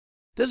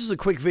This is a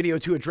quick video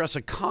to address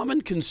a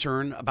common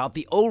concern about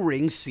the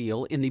O-ring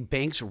seal in the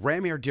Banks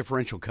Ram-Air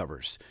Differential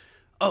covers.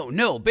 Oh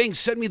no, Banks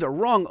sent me the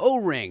wrong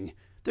O-ring.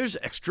 There's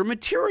extra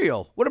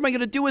material. What am I going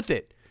to do with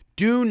it?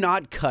 Do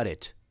not cut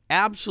it.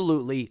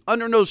 Absolutely,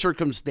 under no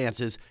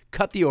circumstances,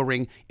 cut the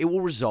O-ring. It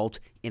will result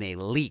in a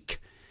leak.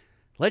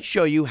 Let's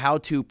show you how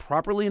to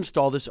properly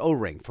install this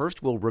O-ring.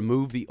 First, we'll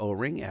remove the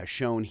O-ring as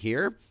shown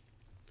here.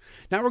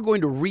 Now we're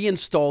going to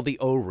reinstall the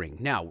O-ring.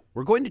 Now,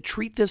 we're going to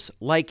treat this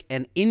like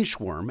an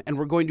inchworm, and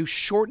we're going to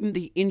shorten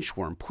the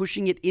inchworm,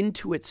 pushing it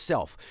into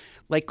itself,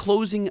 like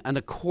closing an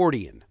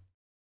accordion.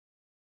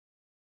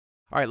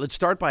 All right, let's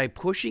start by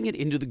pushing it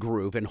into the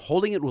groove and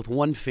holding it with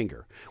one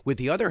finger. With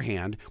the other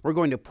hand, we're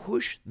going to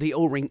push the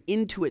O-ring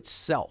into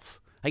itself,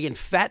 again,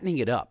 fattening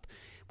it up.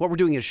 What we're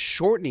doing is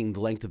shortening the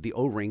length of the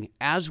O-ring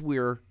as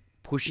we're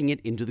pushing it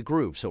into the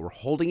groove. So we're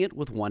holding it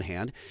with one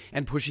hand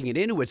and pushing it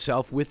into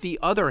itself with the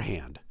other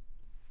hand.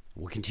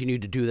 We'll continue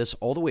to do this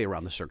all the way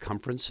around the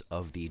circumference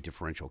of the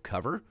differential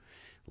cover.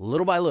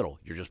 Little by little,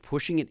 you're just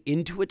pushing it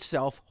into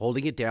itself,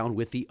 holding it down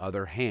with the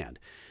other hand.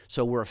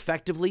 So we're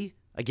effectively,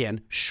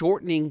 again,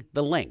 shortening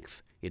the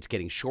length. It's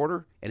getting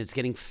shorter and it's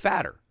getting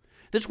fatter.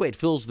 This way it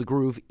fills the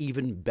groove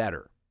even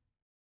better.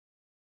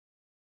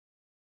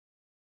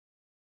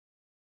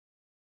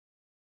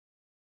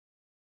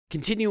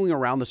 Continuing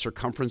around the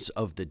circumference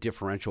of the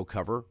differential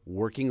cover,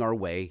 working our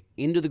way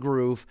into the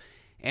groove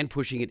and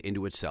pushing it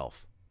into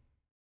itself.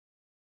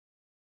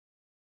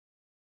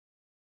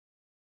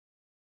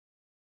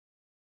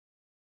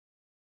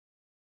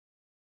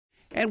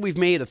 And we've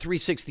made a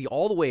 360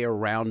 all the way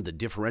around the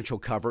differential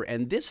cover,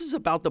 and this is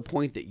about the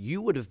point that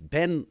you would have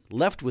been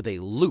left with a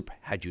loop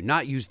had you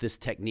not used this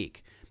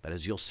technique. But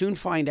as you'll soon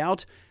find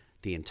out,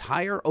 the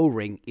entire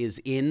O-ring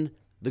is in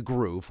the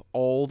groove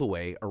all the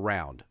way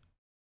around.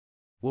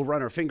 We'll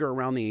run our finger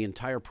around the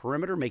entire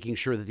perimeter, making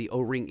sure that the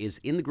O-ring is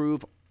in the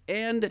groove,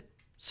 and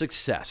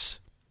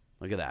success.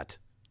 Look at that.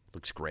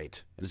 Looks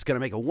great. And it's going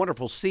to make a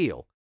wonderful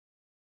seal.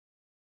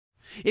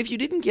 If you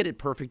didn't get it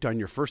perfect on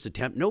your first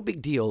attempt, no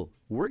big deal.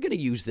 We're going to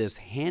use this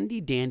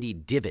handy-dandy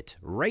divot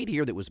right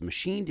here that was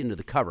machined into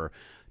the cover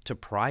to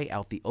pry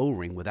out the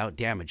O-ring without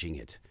damaging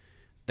it.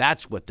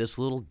 That's what this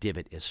little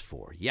divot is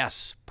for.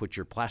 Yes, put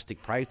your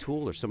plastic pry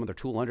tool or some other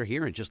tool under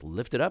here and just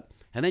lift it up,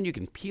 and then you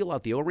can peel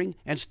out the O-ring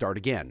and start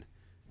again.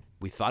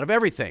 We thought of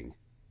everything,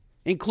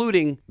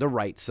 including the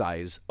right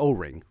size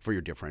O-ring for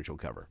your differential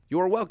cover. You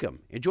are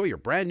welcome. Enjoy your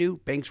brand new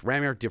Banks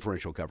Ram-Air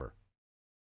Differential cover.